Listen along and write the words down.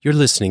You're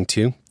listening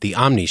to The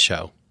Omni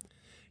Show.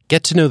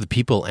 Get to know the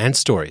people and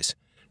stories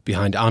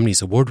behind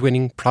Omni's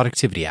award-winning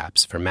productivity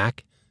apps for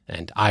Mac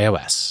and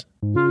iOS.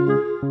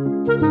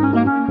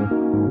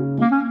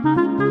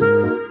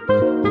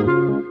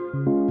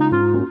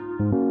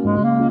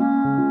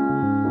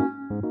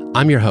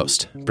 I'm your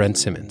host, Brent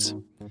Simmons.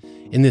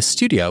 In this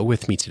studio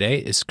with me today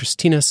is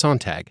Kristina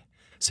Sontag.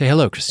 Say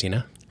hello,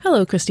 Kristina.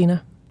 Hello,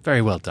 Kristina.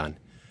 Very well done.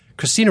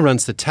 Kristina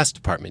runs the test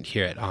department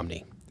here at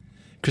Omni.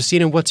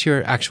 Kristina, what's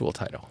your actual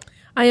title?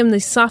 I am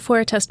the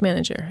software test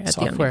manager at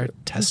the Omni Software Group.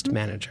 test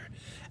manager.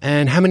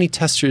 And how many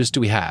testers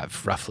do we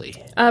have, roughly?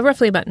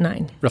 Roughly about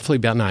 9. Roughly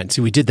about 9.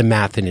 So we did the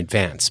math in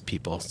advance,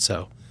 people,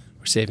 so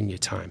we're saving you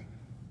time.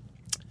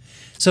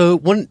 So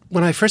when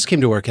I first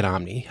came to work at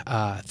Omni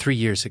 3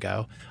 years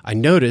ago, I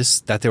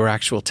noticed that there were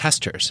actual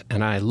testers,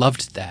 and I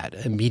loved that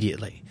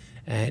immediately.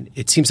 And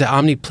it seems that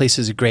Omni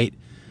places a great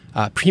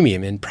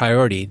premium and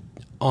priority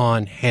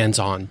on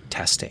hands-on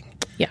testing.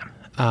 Yeah.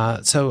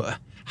 So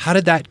how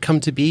did that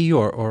come to be,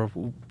 or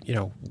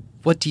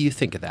what do you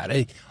think of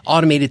that?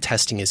 Automated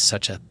testing is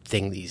such a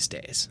thing these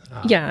days.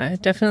 Yeah,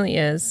 it definitely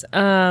is.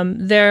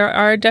 There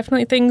are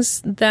definitely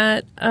things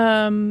that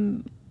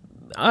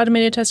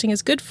automated testing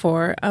is good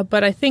for,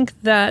 but I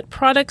think that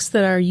products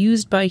that are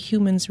used by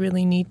humans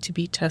really need to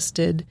be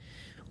tested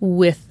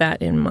with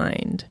that in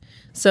mind.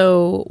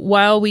 So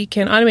while we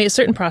can automate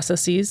certain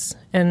processes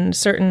and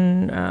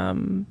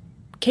certain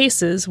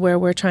cases where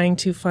we're trying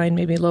to find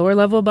maybe lower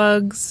level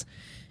bugs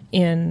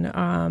in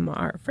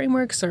our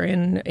frameworks or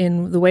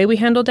in the way we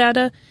handle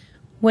data,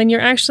 when you're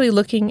actually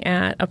looking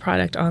at a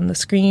product on the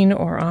screen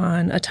or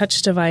on a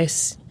touch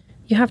device,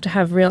 you have to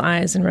have real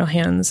eyes and real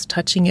hands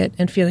touching it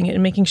and feeling it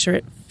and making sure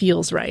it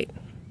feels right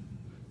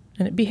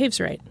and it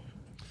behaves right.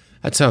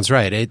 That sounds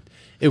right.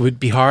 It would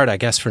be hard, I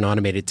guess, for an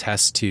automated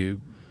test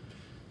to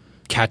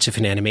catch if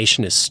an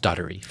animation is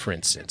stuttery, for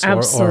instance.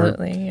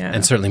 Absolutely, yeah.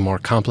 And certainly more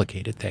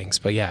complicated things.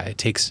 But yeah, it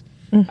takes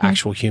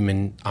actual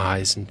human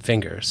eyes and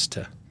fingers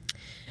to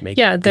make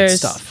good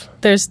stuff.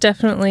 There's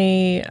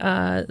definitely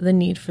the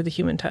need for the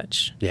human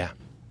touch. Yeah.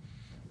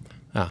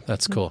 Oh,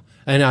 that's cool.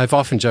 And I've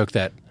often joked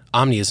that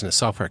Omni isn't a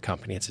software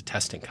company, it's a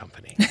testing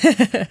company.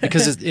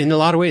 Because in a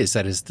lot of ways,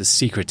 that is the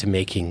secret to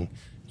making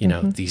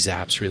these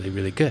apps really,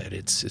 really good.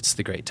 It's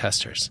the great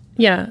testers.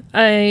 Yeah,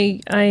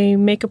 I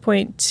make a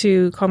point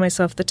to call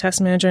myself the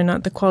test manager,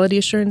 not the quality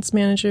assurance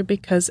manager,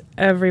 because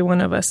every one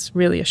of us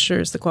really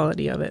assures the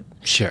quality of it.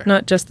 Sure.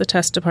 Not just the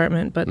test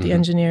department, but the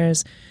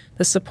engineers,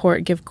 the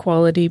support give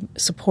quality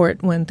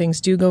support when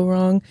things do go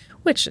wrong,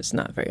 which is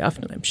not very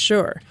often, I'm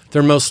sure.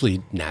 They're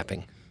mostly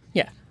napping.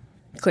 Yeah,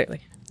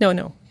 clearly.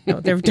 No,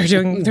 they're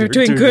doing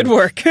good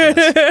work.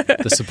 Yes.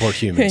 The support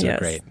humans are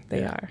great.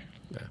 They are.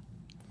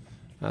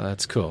 Oh,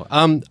 that's cool.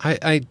 And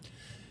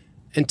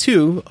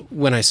two,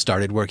 when I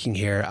started working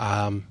here,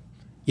 I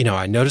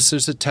noticed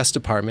there's a test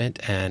department,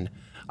 and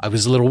I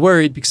was a little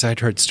worried because I'd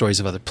heard stories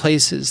of other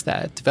places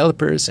that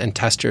developers and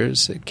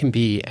testers can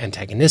be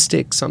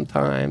antagonistic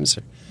sometimes,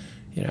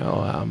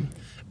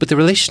 but the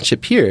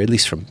relationship here, at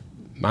least from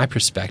my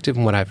perspective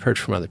and what I've heard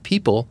from other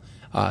people,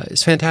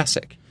 is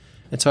fantastic.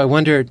 And so I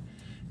wondered,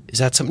 is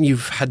that something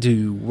you've had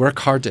to work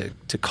hard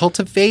to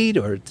cultivate,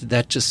 or did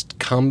that just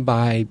come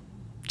by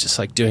just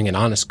like doing an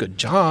honest, good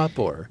job,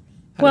 or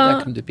how did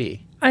that come to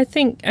be?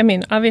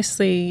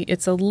 Obviously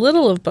it's a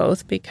little of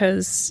both,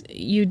 because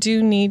you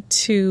do need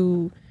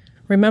to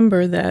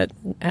remember that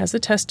as a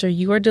tester,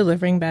 you are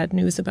delivering bad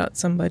news about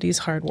somebody's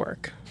hard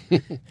work.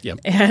 Yep.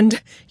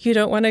 And you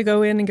don't want to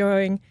go in and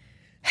going,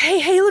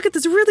 hey, look at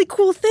this really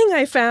cool thing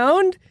I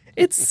found.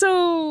 It's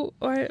so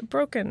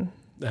broken.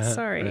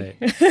 Sorry.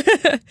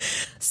 Right.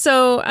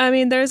 So,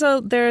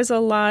 there's a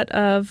lot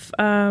of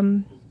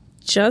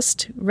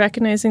just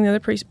recognizing the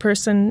other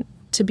person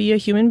to be a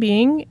human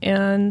being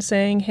and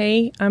saying,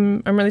 hey,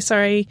 I'm really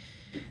sorry,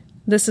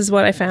 this is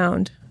what I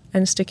found,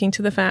 and sticking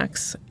to the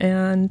facts,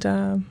 and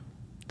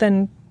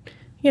then,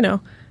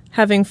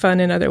 having fun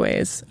in other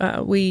ways.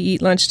 We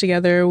eat lunch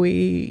together.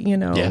 We,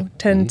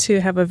 tend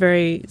to have a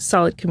very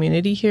solid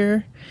community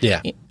here.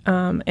 Yeah.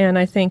 And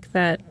I think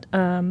that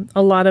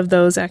a lot of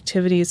those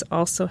activities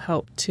also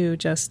help to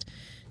just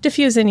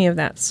diffuse any of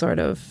that sort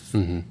of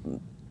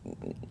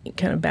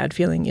kind of bad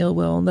feeling, ill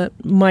will that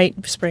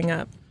might spring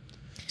up.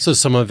 So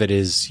some of it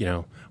is,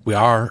 we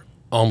are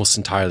almost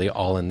entirely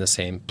all in the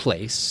same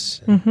place,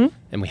 and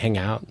we hang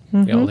out.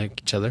 We all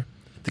like each other.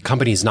 The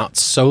company's not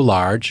so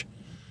large.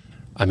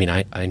 I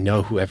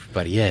know who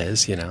everybody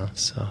is,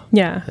 so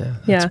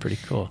that's pretty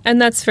cool.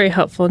 And that's very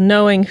helpful.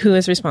 Knowing who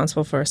is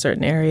responsible for a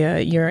certain area,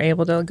 you're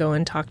able to go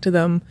and talk to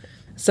them.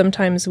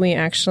 Sometimes we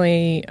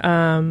actually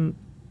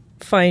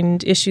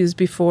find issues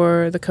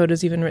before the code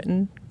is even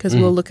written, because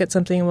we'll look at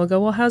something and we'll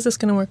go, well, how's this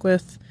going to work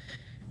with,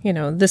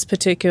 this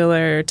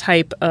particular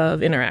type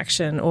of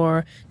interaction,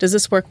 or does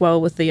this work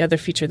well with the other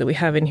feature that we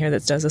have in here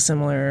that does a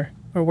similar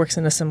or works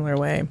in a similar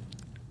way?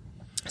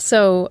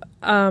 So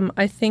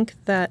I think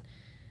that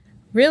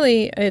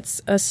really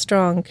it's a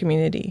strong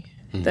community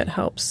that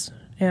helps,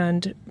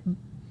 and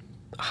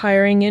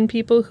hiring in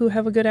people who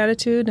have a good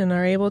attitude and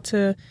are able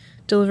to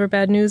deliver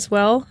bad news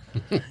well,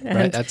 and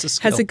right, that's a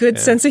skill. has a good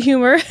sense of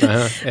humor,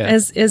 yeah.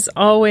 is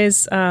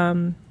always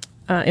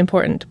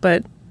important.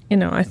 But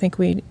I think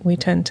we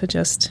tend to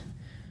just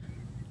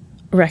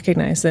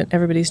recognize that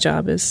everybody's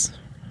job is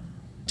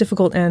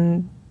difficult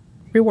and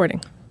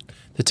rewarding.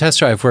 The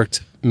tester I've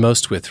worked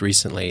most with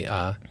recently,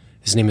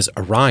 his name is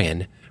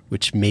Orion,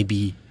 which may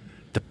be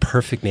the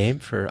perfect name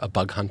for a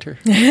bug hunter.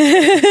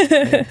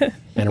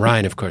 And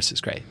Orion, of course,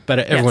 is great. But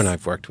everyone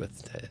I've worked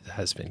with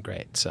has been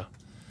great. So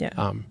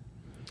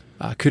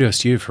kudos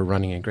to you for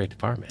running a great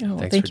department. Oh,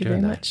 Thanks thank for you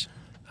doing very that.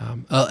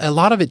 much. A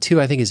lot of it, too,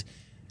 I think, is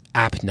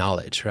app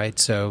knowledge, right?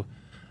 So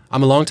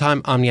I'm a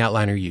longtime Omni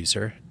Outliner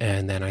user,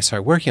 and then I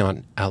started working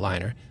on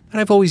Outliner. And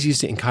I've always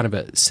used it in kind of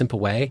a simple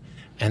way.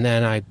 And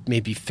then I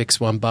maybe fix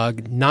one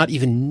bug, not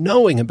even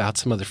knowing about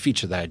some other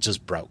feature that I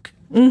just broke.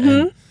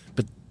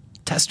 But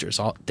testers,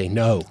 they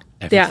know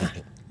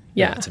everything.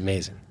 Yeah. It's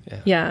amazing.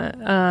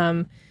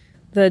 Yeah.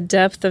 The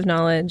depth of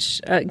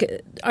knowledge.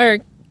 Our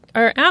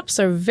apps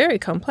are very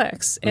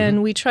complex,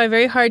 and we try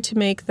very hard to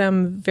make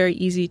them very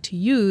easy to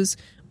use,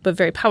 but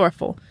very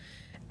powerful.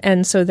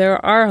 And so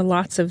there are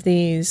lots of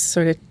these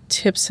sort of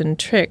tips and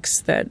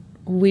tricks that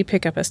we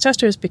pick up as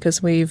testers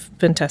because we've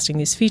been testing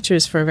these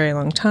features for a very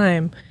long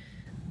time.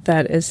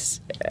 That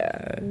is,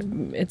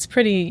 it's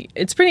pretty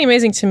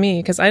amazing to me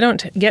because I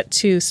don't get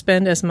to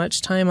spend as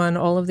much time on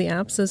all of the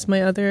apps as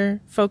my other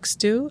folks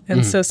do.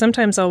 And so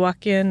sometimes I'll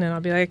walk in and I'll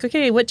be like,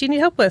 okay, what do you need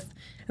help with?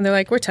 And they're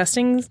like, we're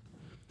testing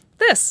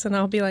this. And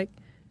I'll be like,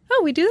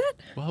 oh, we do that?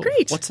 Whoa,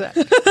 great. What's that?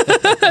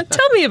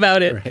 Tell me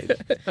about it. Right.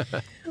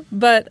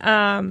 But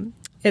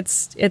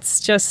it's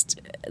just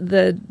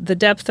the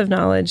depth of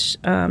knowledge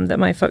that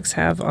my folks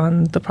have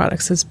on the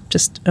products is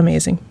just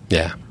amazing.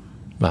 Yeah.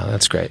 Wow,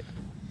 that's great.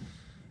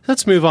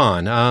 Let's move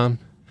on.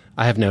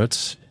 I have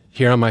notes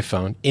here on my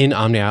phone in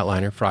Omni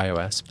Outliner for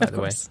iOS, by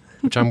the way,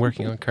 which I'm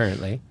working on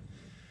currently.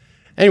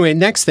 Anyway,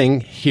 next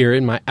thing here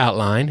in my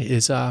outline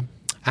is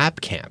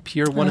App Camp.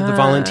 You're one of the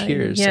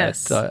volunteers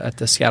at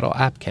the Seattle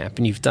App Camp,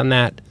 and you've done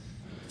that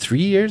 3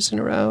 years in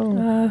a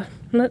row?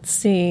 Let's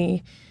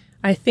see.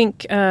 I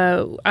think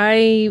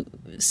I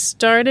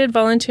started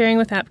volunteering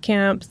with App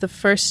Camp the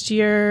first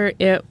year.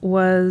 It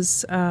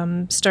was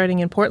starting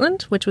in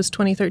Portland, which was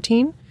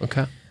 2013.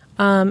 Okay.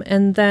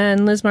 And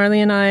then Liz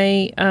Marley and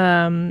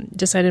I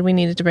decided we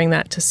needed to bring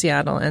that to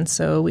Seattle. And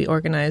so we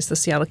organized the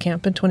Seattle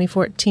camp in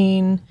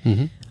 2014.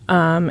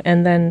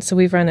 And then, so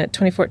we've run it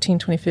 2014,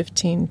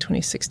 2015,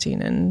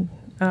 2016, and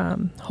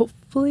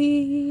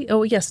hopefully,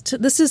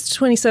 this is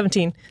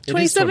 2017.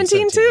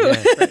 2017 too. Yeah,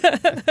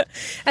 right.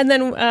 And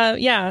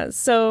then,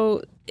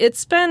 so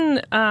it's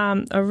been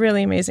a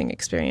really amazing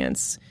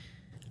experience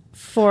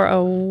for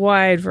a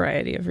wide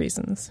variety of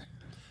reasons.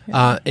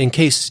 In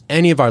case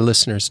any of our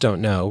listeners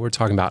don't know, we're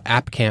talking about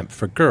App Camp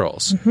for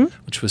Girls,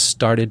 which was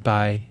started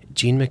by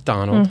Jean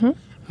McDonald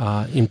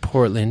in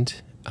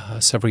Portland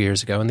several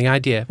years ago. And the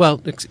idea,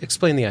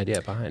 explain the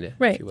idea behind it.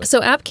 Right.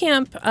 So App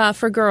Camp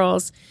for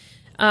Girls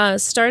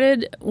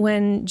started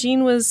when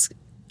Jean was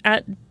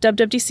at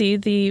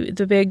WWDC,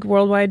 the big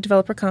worldwide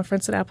developer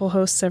conference that Apple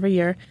hosts every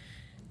year.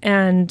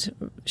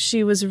 And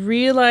she was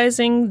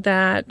realizing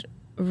that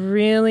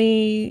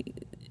really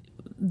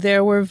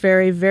there were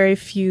very, very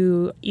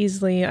few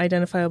easily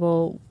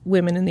identifiable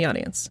women in the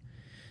audience.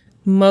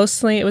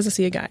 Mostly it was a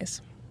sea of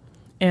guys.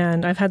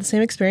 And I've had the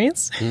same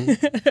experience.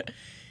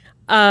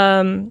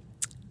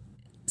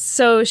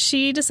 So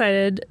she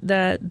decided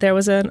that there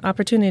was an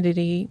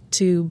opportunity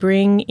to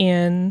bring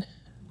in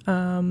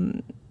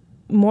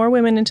more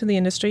women into the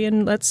industry.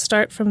 And let's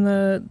start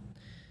from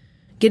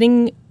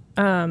getting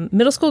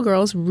middle school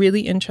girls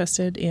really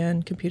interested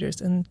in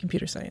computers and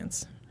computer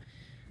science.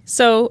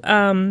 So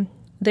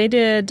they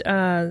did,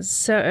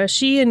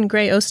 she and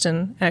Gray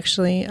Ostin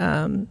actually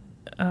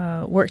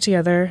worked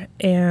together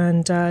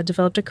and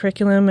developed a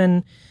curriculum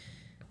and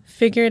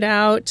figured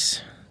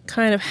out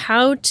kind of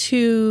how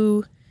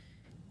to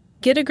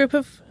get a group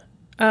of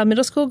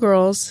middle school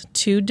girls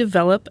to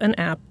develop an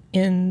app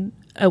in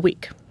a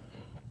week.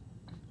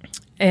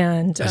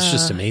 And that's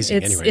just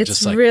amazing. It's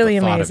just like really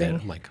the thought amazing. Of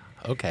it, I'm like,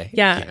 okay.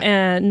 Yeah,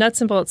 and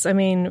nuts and bolts. I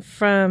mean,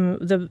 from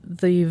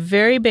the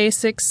very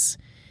basics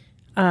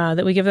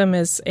that we give them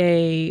is just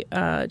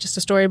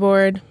a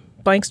storyboard,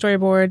 blank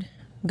storyboard,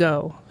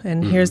 go.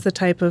 And here's the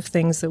type of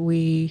things that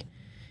we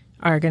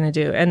are going to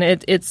do. And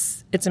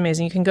it's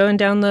amazing. You can go and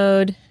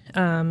download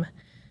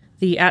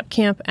the App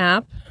Camp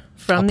app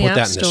from the App Store.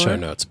 I'll put that in the show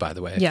notes, by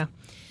the way. Yeah.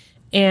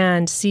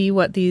 And see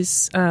what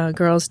these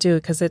girls do,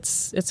 because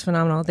it's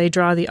phenomenal. They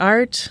draw the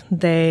art,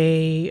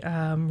 they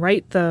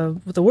write the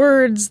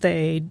words,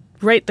 they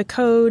write the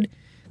code,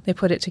 they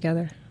put it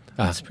together.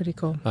 That's pretty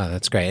cool. Oh,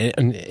 that's great.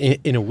 And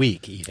in a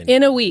week, even.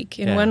 In a week,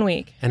 in 1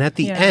 week. And at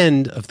the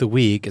end of the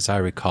week, as I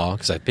recall,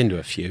 because I've been to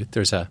a few,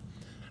 there's a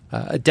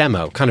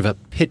demo, kind of a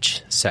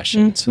pitch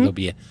session. So there'll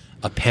be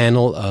a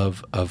panel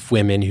of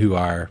women who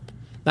are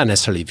not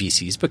necessarily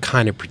VCs, but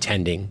kind of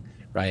pretending,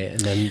 right?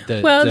 And then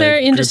they're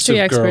industry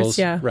experts,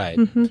 girls, right?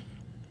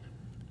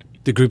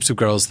 The groups of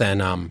girls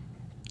then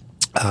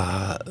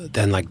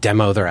then like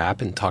demo their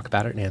app and talk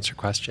about it and answer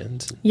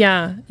questions.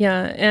 Yeah.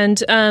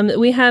 And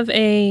we have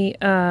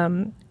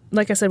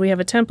like I said, we have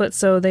a template,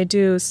 so they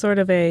do sort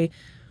of a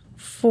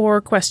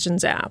 4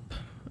 questions app.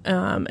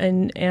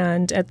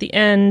 And at the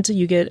end,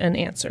 you get an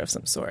answer of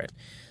some sort.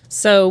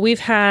 So we've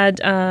had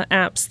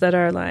apps that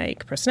are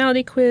like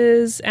personality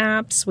quiz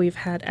apps. We've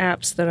had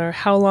apps that are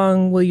how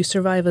long will you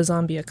survive a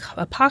zombie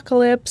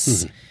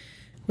apocalypse. Mm-hmm.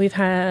 We've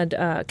had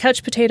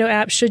couch potato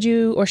apps. Should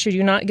you or should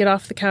you not get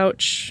off the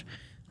couch?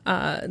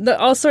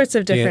 All sorts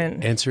of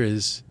different. The answer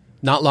is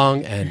not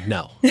long and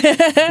no.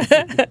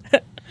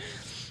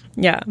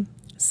 Yeah.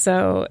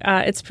 So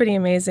it's pretty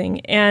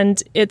amazing.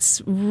 And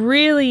it's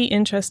really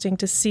interesting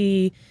to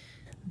see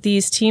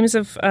these teams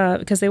of,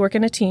 because they work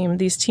in a team,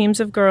 these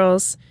teams of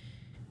girls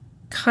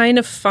kind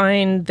of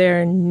find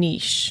their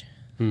niche.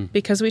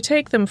 Because we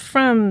take them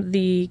from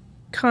the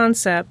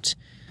concept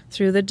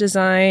through the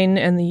design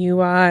and the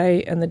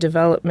UI and the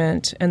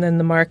development and then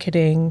the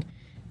marketing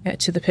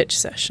to the pitch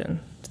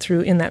session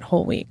in that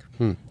whole week.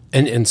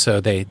 And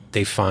so they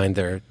find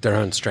their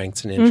own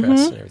strengths and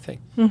interests and everything.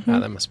 Mm-hmm.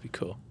 That must be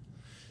cool.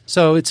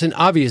 So it's an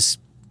obvious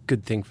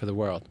good thing for the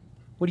world.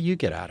 What do you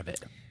get out of it?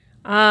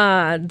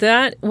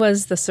 That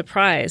was the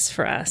surprise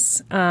for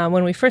us.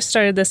 When we first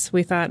started this,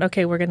 we thought,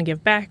 okay, we're going to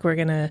give back. We're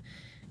going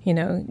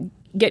to,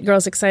 get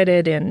girls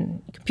excited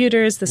in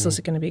computers. This was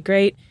going to be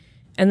great.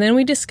 And then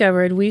we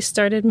discovered we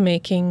started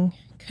making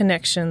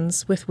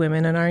connections with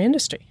women in our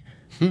industry.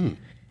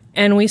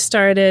 And we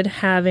started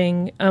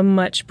having a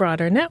much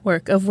broader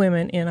network of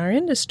women in our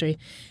industry.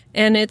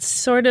 And it's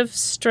sort of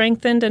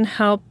strengthened and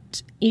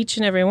helped each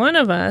and every one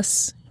of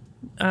us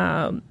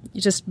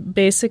just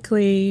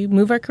basically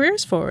move our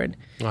careers forward.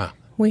 Wow.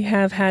 We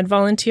have had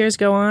volunteers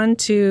go on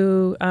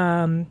to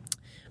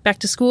back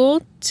to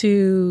school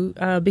to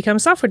become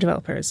software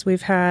developers.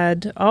 We've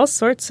had all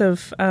sorts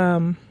of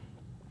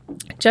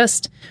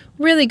just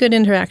really good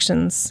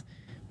interactions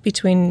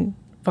between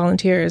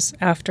volunteers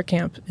after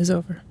camp is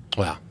over.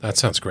 Wow, that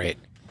sounds great.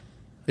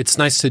 It's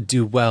nice to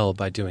do well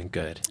by doing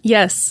good.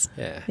 Yes.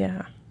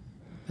 Yeah.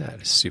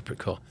 That is super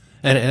cool.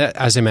 And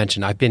as I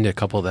mentioned, I've been to a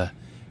couple of the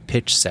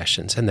pitch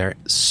sessions, and they're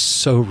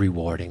so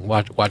rewarding.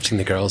 Watching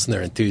the girls and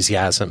their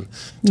enthusiasm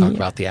talk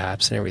about the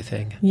apps and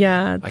everything.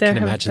 Yeah. I can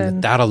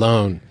imagine that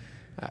alone,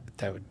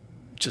 that would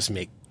just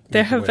make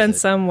There have been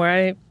some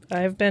where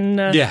I've been...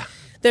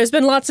 There's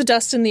been lots of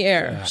dust in the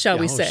air, shall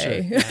we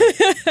say.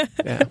 Sure.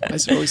 Yeah.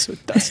 It's always so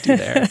dusty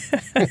there.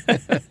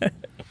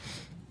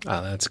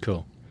 Oh, that's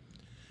cool.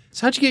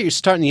 So how'd you get your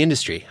start in the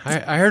industry?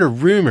 I heard a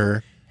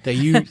rumor that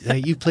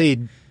you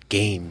played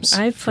games.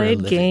 I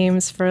played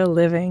games for a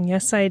living.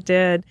 Yes, I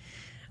did.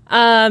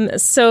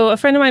 So a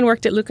friend of mine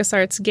worked at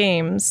LucasArts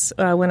Games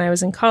when I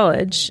was in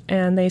college,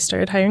 and they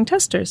started hiring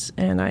testers.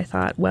 And I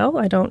thought, well,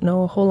 I don't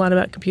know a whole lot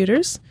about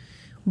computers,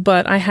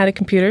 but I had a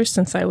computer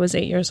since I was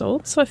 8 years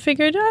old, so I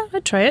figured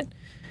I'd try it.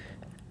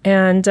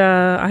 And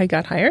I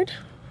got hired,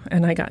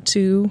 and I got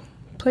to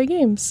play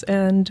games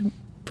and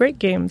break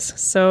games.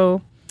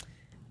 So,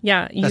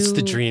 yeah. That's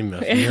the dream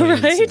of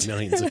millions and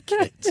millions of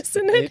kids.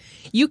 Isn't it?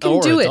 You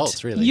can do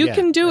it. Really. You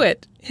can do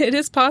it. It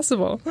is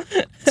possible.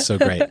 So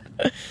great.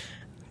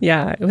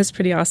 Yeah, it was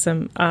pretty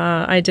awesome.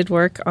 I did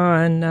work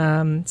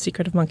on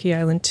Secret of Monkey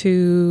Island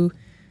 2.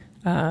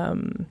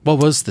 What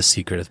was the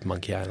secret of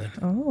Monkey Island?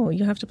 Oh,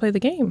 you have to play the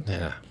game.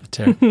 Yeah.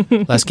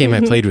 Last game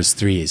I played was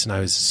Threes, and I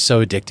was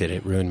so addicted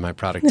it ruined my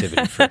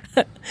productivity for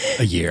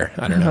a year.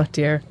 I don't know. Oh,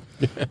 dear.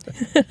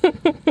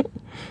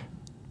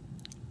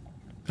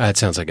 That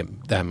sounds like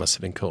that must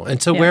have been cool.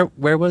 And so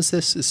where was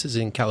this? This is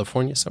in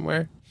California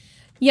somewhere?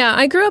 Yeah,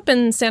 I grew up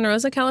in Santa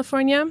Rosa,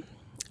 California.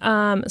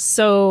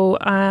 So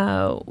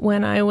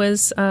when I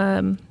was,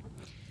 I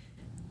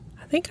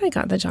think I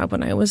got the job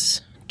when I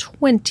was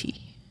 20.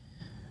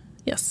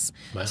 Yes.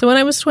 Wow. So when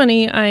I was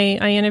 20,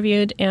 I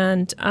interviewed,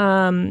 and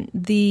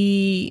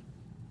the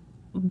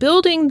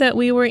building that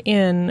we were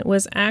in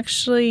was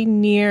actually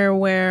near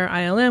where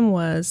ILM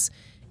was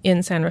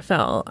in San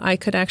Rafael. I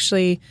could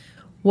actually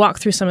walk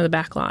through some of the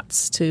back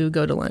lots to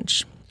go to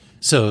lunch.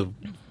 So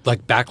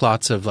like back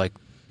lots of like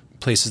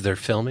places they're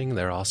filming,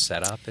 they're all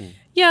set up and...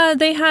 Yeah,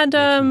 they had,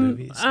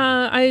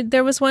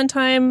 there was one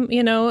time,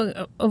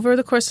 over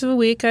the course of a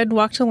week, I'd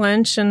walk to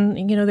lunch and,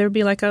 there'd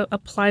be like a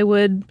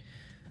plywood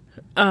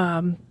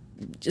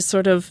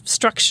sort of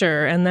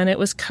structure, and then it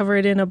was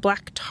covered in a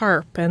black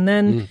tarp. And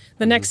then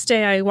the next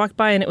day I walked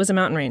by and it was a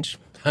mountain range.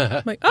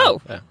 I'm like,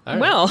 oh,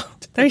 well,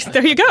 there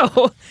you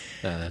go.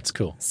 That's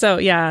cool. So,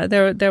 yeah,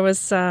 there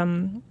was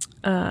a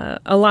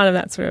lot of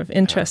that sort of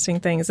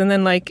interesting things. And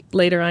then, like,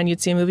 later on, you'd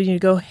see a movie and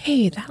you'd go,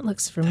 hey, that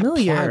looks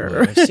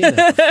familiar. I've seen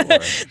that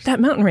before. That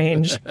mountain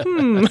range.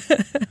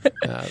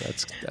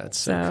 That's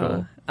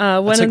so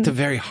cool. It's like the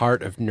very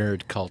heart of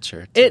nerd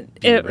culture. It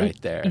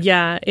right there.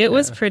 Yeah, it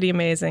was pretty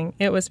amazing.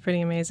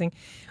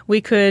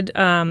 We could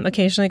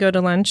occasionally go to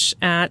lunch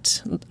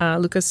at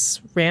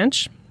Lucas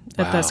Ranch,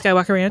 at the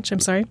Skywalker Ranch,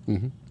 I'm sorry,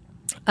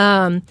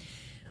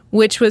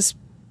 which was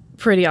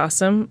pretty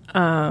awesome.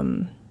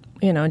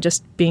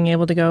 Just being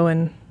able to go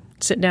and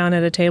sit down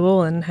at a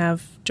table and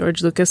have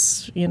George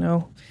Lucas,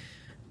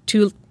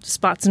 2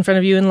 spots in front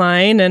of you in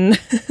line, and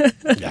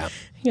Yeah.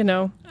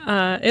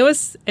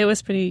 it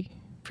was pretty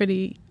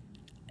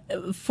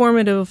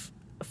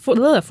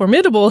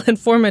formidable and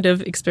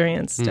formative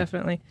experience,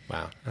 definitely.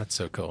 Wow, that's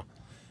so cool.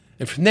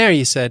 And from there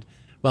you said,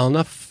 well,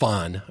 enough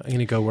fun. I'm going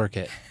to go work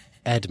at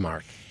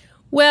Edmark.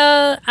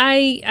 Well,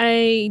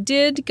 I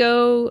did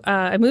go,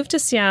 I moved to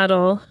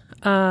Seattle.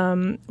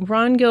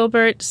 Ron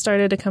Gilbert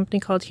started a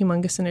company called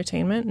Humongous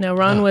Entertainment. Now,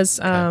 Ron was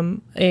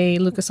a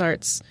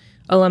LucasArts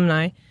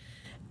alumni.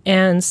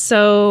 And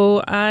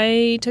so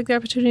I took the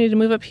opportunity to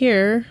move up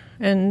here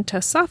and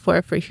test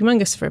software for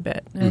Humongous for a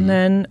bit. And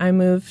then I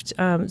moved,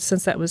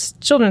 since that was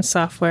children's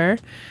software,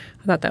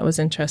 I thought that was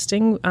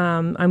interesting.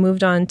 I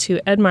moved on to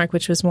Edmark,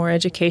 which was more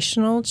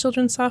educational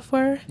children's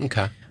software.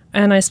 Okay.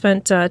 And I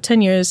spent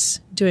 10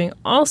 years doing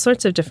all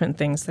sorts of different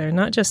things there,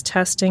 not just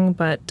testing,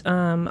 but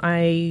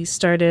I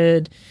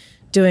started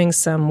doing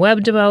some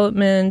web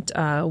development,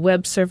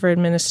 web server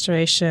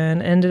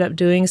administration, ended up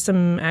doing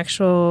some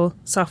actual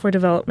software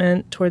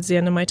development towards the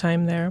end of my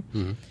time there.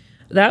 Mm-hmm.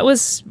 That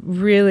was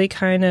really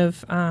kind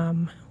of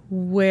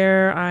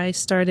where I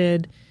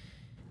started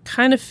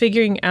kind of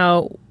figuring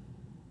out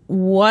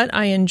what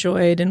I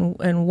enjoyed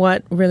and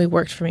what really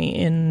worked for me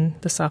in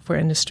the software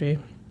industry.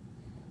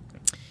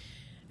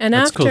 And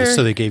That's after, cool.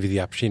 So they gave you the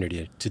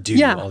opportunity to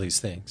do all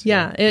these things.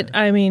 Yeah.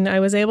 I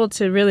was able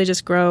to really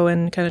just grow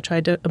and kind of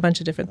try a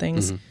bunch of different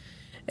things. Mm-hmm.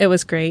 It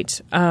was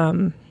great.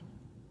 And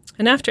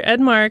after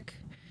Edmark,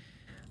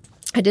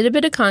 I did a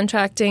bit of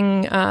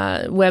contracting,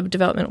 web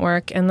development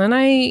work, and then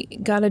I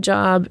got a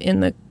job in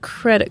the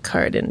credit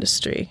card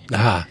industry.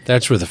 Ah,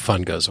 that's where the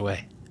fun goes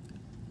away.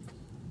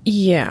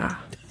 Yeah.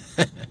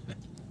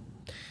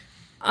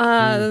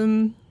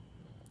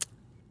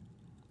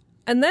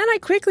 And then I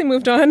quickly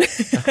moved on.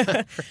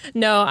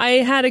 No,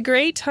 I had a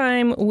great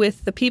time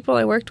with the people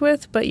I worked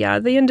with, but yeah,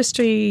 the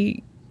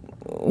industry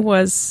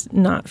was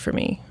not for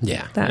me.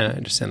 Yeah, I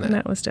understand that.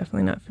 That was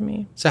definitely not for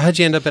me. So how'd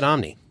you end up at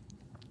Omni?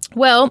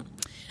 Well,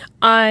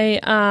 I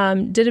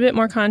did a bit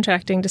more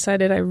contracting,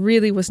 decided I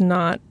really was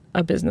not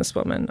a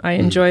businesswoman. I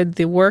enjoyed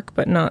the work,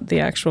 but not the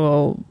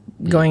actual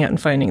going out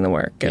and finding the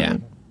work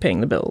and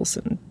paying the bills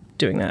and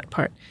doing that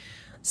part.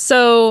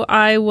 So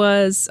I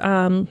was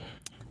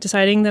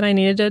deciding that I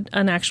needed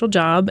an actual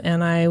job,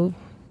 and I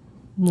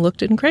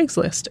looked in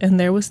Craigslist, and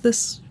there was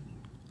this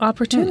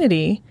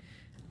opportunity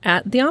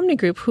at the Omni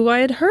Group, who I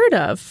had heard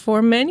of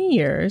for many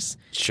years.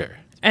 Sure.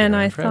 And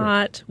I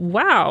thought,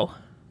 wow,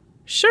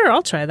 sure,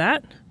 I'll try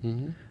that.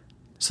 Mm-hmm.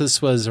 So this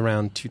was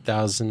around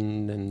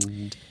 2000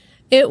 and...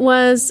 It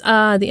was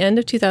the end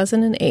of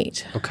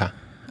 2008. Okay.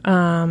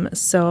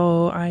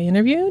 So I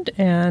interviewed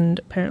and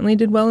apparently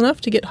did well enough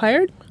to get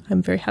hired.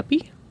 I'm very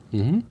happy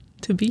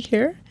to be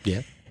here.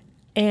 Yeah.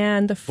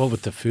 And what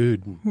with the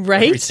food and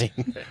right?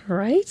 everything.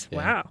 Right? Yeah.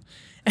 Wow.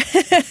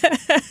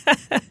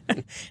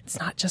 It's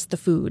not just the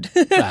food.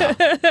 Wow.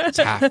 It's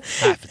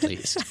half at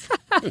least.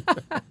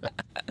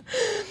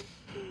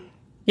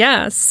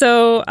 Yeah.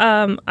 So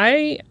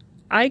I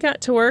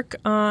got to work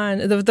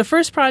on the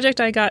first project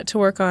I got to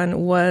work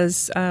on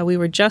was we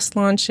were just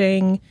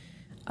launching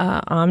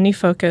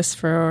OmniFocus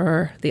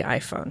for the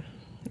iPhone.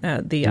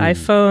 The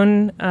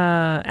iPhone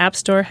App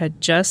Store had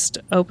just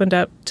opened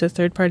up to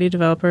third-party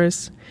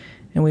developers,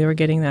 and we were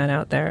getting that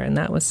out there, and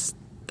that was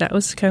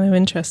kind of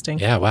interesting.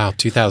 Yeah, wow,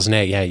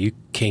 2008. Yeah, you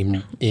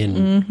came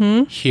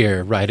in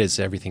here right as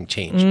everything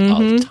changed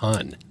a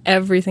ton.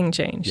 Everything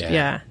changed,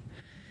 yeah.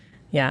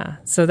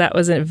 So that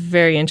was a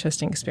very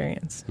interesting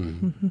experience.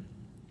 Mm-hmm.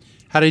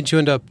 How did you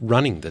end up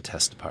running the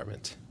test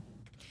department?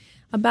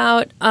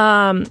 About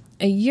a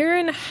year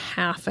and a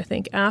half, I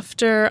think,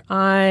 after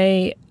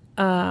I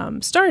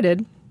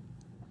started,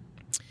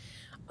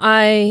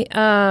 I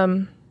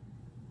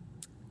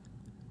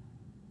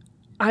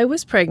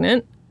was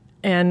pregnant,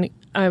 and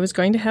I was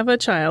going to have a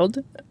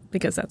child,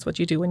 because that's what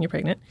you do when you're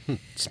pregnant.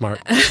 Smart.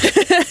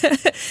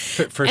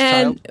 First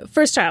child?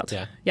 First child,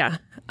 yeah.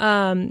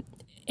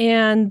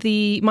 And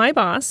my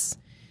boss,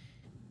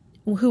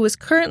 who was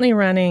currently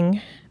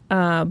running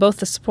both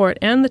the support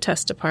and the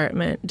test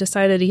department,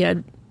 decided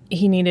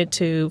he needed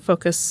to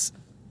focus.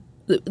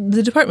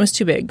 The department was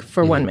too big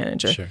for one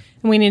manager, sure.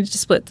 And we needed to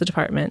split the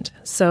department.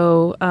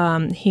 So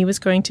he was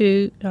going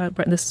to.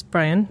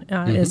 Brian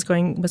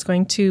was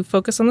going to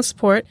focus on the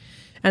support,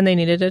 and they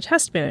needed a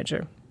test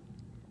manager.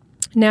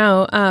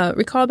 Now,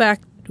 recall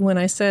back when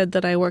I said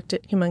that I worked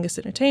at Humongous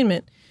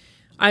Entertainment.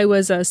 I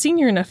was a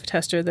senior enough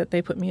tester that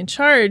they put me in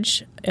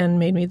charge and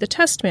made me the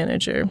test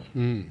manager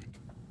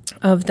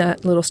of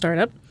that little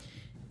startup.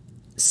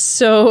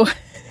 So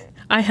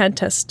I had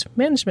test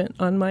management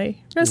on my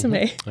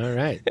resume. All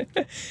right.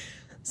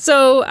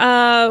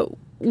 So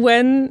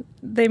when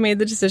they made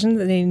the decision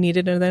that they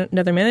needed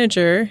another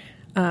manager,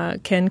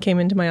 Ken came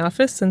into my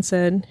office and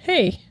said,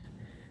 "Hey,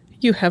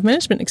 you have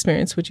management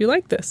experience. Would you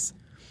like this?"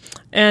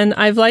 And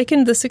I've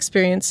likened this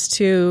experience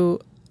to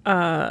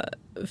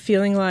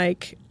feeling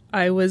like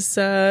I was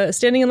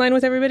standing in line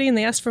with everybody, and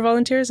they asked for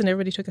volunteers, and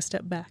everybody took a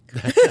step back.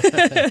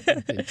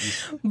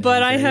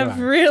 But I have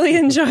really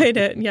enjoyed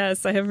it.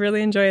 Yes, I have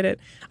really enjoyed it.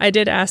 I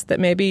did ask that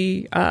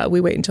maybe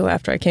we wait until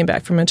after I came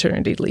back from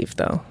maternity leave,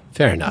 though.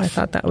 Fair enough. I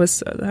thought that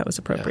was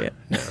appropriate.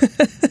 Yeah.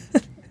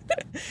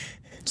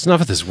 It's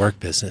enough of this work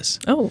business.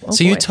 Oh,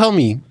 so you tell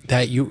me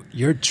that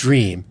your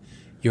dream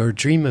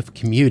of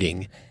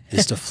commuting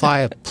is to fly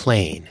a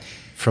plane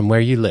from where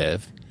you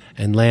live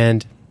and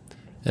land.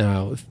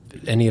 If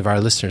any of our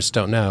listeners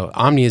don't know,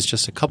 Omni is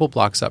just a couple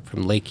blocks up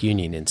from Lake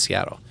Union in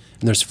Seattle.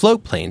 And there's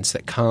float planes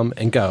that come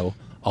and go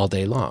all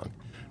day long.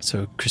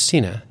 So,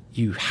 Kristina,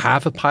 you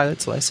have a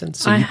pilot's license,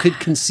 so you could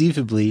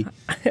conceivably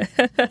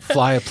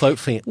fly a float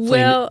plane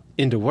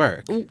into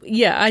work.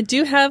 Yeah, I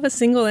do have a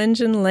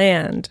single-engine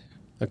land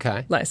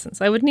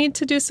license. I would need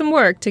to do some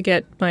work to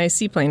get my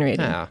seaplane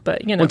rating. Yeah.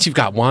 But, once you've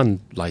got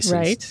one license,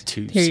 right?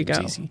 two Here you go.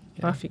 Easy.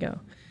 Yeah. Off you go.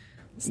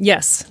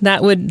 Yes,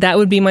 that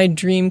would be my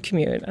dream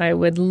commute. I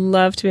would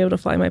love to be able to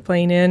fly my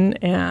plane in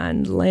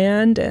and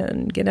land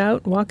and get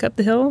out, walk up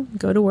the hill,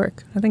 go to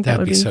work. I think that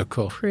would be so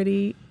cool.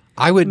 Pretty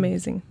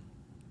amazing.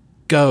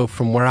 Go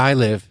from where I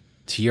live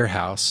to your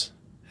house.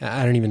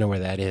 I don't even know where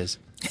that is.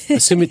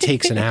 Assume it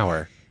takes an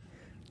hour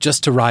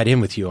just to ride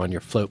in with you on your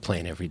float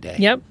plane every day.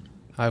 Yep.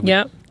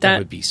 That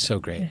would be so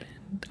great.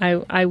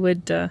 I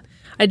would.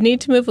 I'd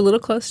need to move a little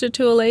closer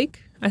to a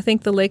lake. I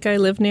think the lake I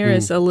live near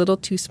is a little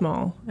too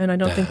small, and I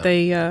don't think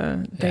they.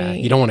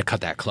 You don't want to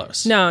cut that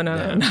close. No,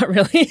 not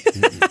really.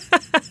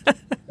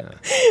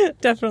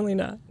 Definitely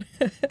not.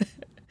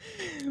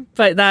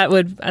 But that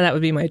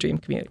would be my dream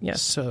commute.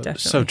 Yes,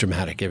 so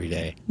dramatic every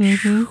day.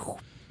 Mm-hmm.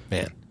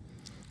 Man,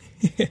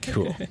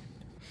 cool.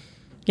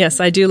 Yes,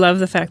 I do love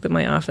the fact that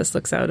my office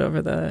looks out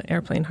over the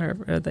airplane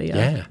harbor, or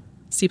the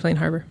seaplane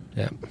harbor.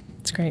 Yeah,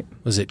 it's great.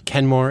 Was it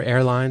Kenmore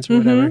Airlines or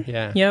whatever?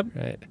 Yeah. Yep.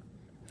 Right.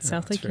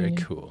 South Lake Union.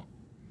 Union. Very cool.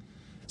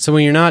 So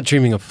when you're not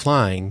dreaming of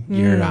flying,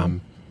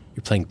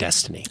 you're playing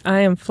Destiny. I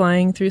am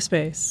flying through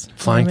space.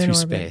 Flying through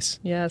space.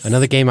 Yes.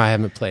 Another game I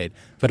haven't played.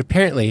 But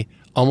apparently,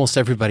 almost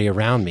everybody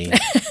around me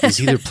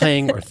is either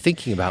playing or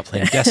thinking about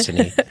playing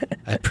Destiny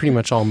at pretty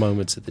much all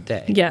moments of the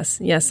day.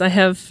 Yes. I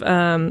have.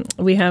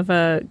 We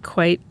have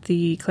quite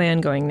the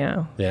clan going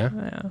now. Yeah?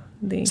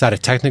 Is that a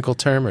technical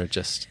term or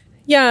just...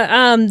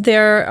 Yeah,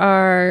 there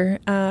are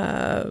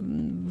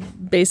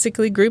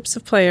basically groups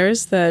of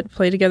players that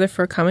play together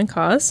for a common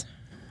cause.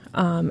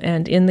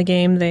 And in the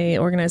game, they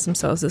organize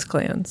themselves as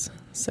clans.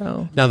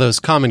 So now, those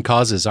common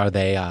causes, are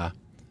they,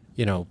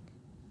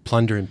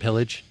 plunder and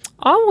pillage?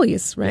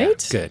 Always,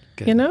 right? Yeah,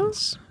 good.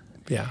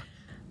 Yeah.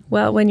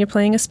 Well, when you're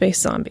playing a space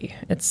zombie,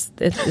 it's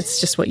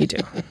just what you do.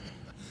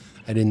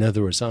 I didn't know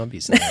there were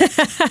zombies in there.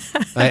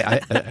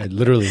 I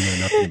literally know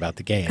nothing about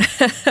the game.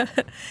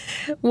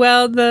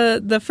 Well,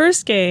 the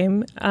first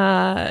game,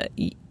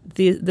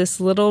 this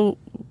little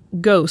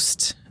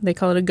ghost, they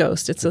call it a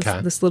ghost. It's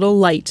this little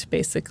light,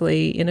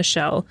 basically, in a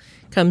shell,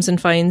 comes and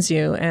finds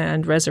you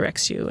and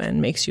resurrects you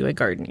and makes you a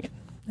guardian.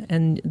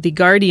 And the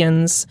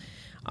guardians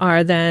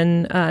are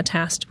then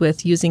tasked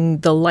with using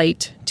the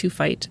light to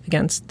fight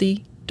against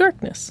the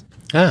darkness.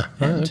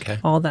 Okay.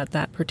 All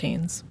that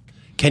pertains.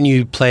 Can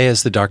you play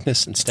as the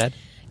darkness instead?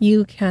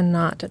 You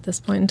cannot at this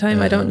point in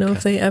time. I don't know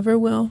if they ever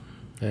will.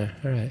 Yeah,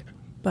 all right.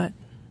 But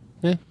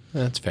yeah,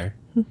 that's fair.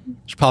 Mm-hmm.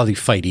 Should probably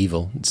fight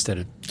evil instead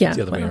of the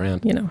other way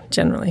around.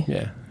 Generally.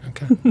 Yeah,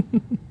 okay.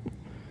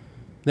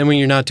 Then when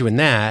you're not doing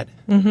that,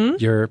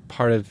 you're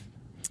part of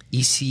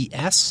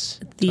ECS?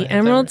 The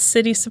Emerald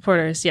City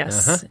Supporters,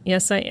 yes. Uh-huh.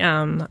 Yes, I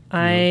am.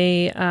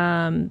 I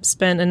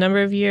spent a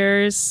number of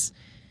years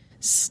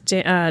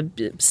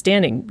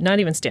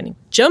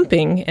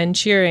jumping and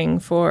cheering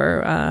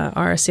for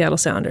our Seattle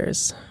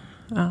Sounders.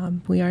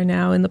 We are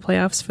now in the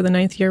playoffs for the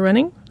 9th year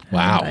running.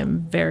 Wow. And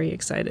I'm very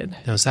excited.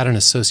 Now, is that an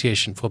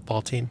association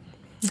football team?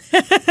 Do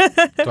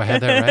I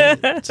have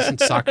that right?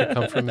 Doesn't soccer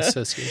come from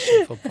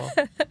association football?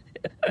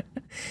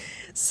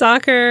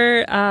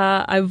 Soccer,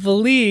 I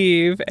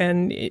believe,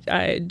 and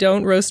I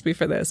don't roast me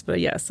for this, but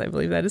yes, I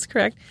believe that is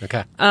correct.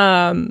 Okay.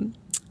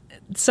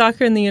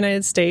 Soccer in the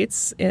United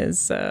States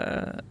is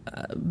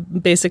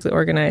basically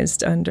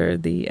organized under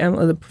the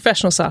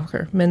professional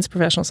soccer. Men's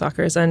professional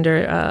soccer is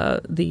under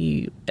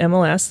the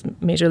MLS,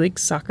 Major League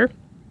Soccer.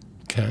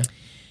 Okay.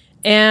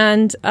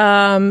 And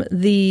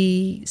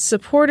the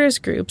supporters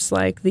groups,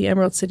 like the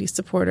Emerald City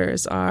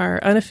Supporters,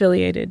 are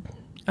unaffiliated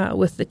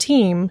with the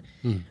team,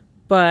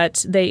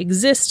 but they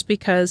exist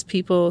because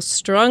people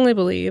strongly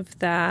believe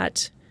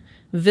that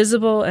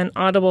visible and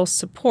audible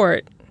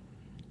support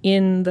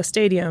in the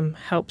stadium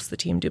helps the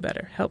team do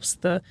better, helps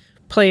the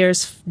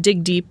players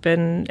dig deep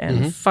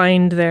and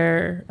find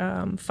their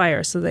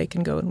fire so they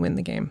can go and win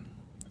the game.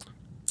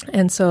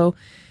 And so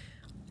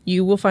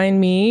you will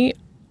find me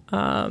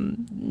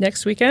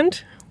next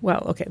weekend.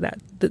 Well, okay,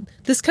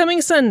 this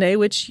coming Sunday,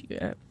 which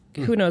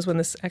who knows when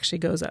this actually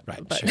goes up.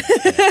 Right, but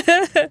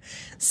sure.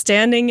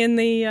 standing in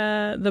the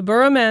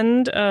Burham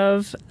end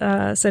of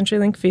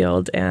CenturyLink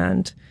Field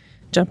and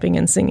jumping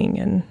and singing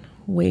and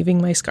waving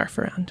my scarf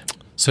around.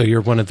 So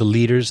you're one of the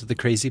leaders of the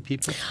crazy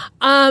people?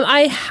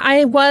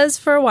 I was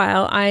for a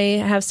while. I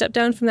have stepped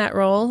down from that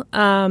role.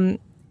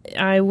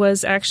 I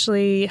was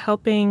actually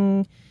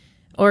helping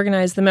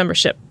organize the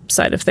membership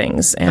side of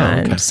things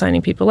and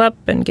signing people up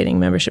and getting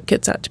membership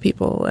kits out to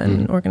people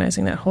and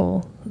organizing the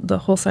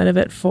whole side of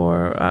it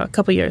for a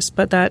couple years.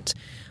 But that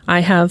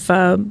I have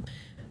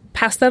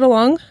passed that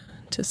along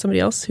to somebody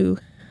else who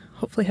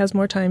hopefully has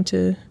more time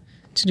to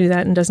do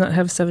that and does not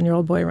have a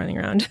 7-year-old boy running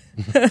around.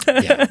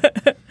 Yeah.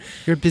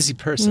 You're a busy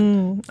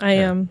person. I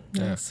am.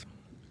 Yes.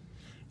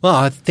 Well,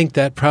 I think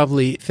that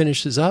probably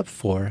finishes up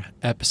for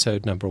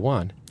episode number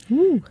 1.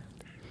 Ooh.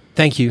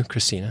 Thank you,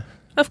 Kristina.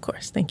 Of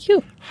course. Thank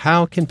you.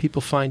 How can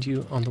people find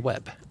you on the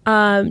web?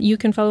 You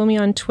can follow me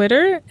on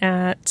Twitter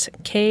at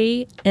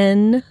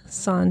KN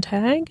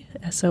Sontag,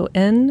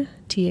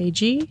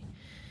 SONTAG.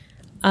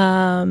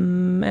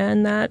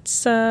 And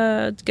that's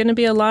going to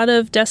be a lot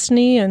of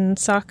Destiny and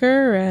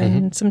soccer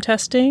and some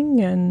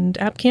testing and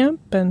app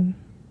camp and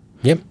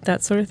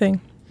that sort of thing.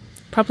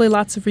 Probably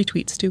lots of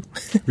retweets, too.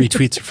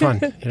 Retweets are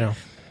fun,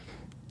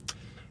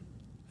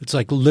 It's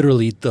like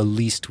literally the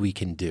least we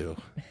can do.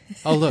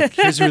 Oh, look,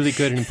 here's a really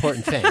good and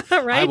important thing.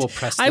 Right?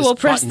 I will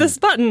press this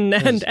button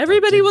and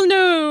everybody will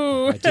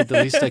know. I did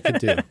the least I could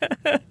do.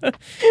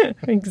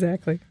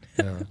 Exactly.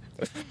 Yeah.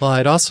 Well,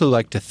 I'd also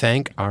like to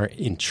thank our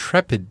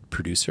intrepid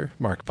producer,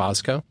 Mark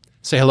Bosco.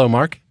 Say hello,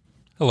 Mark.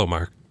 Hello,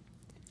 Mark.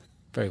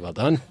 Very well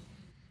done.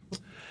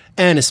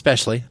 And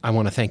especially, I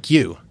want to thank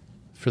you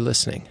for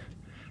listening.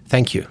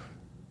 Thank you.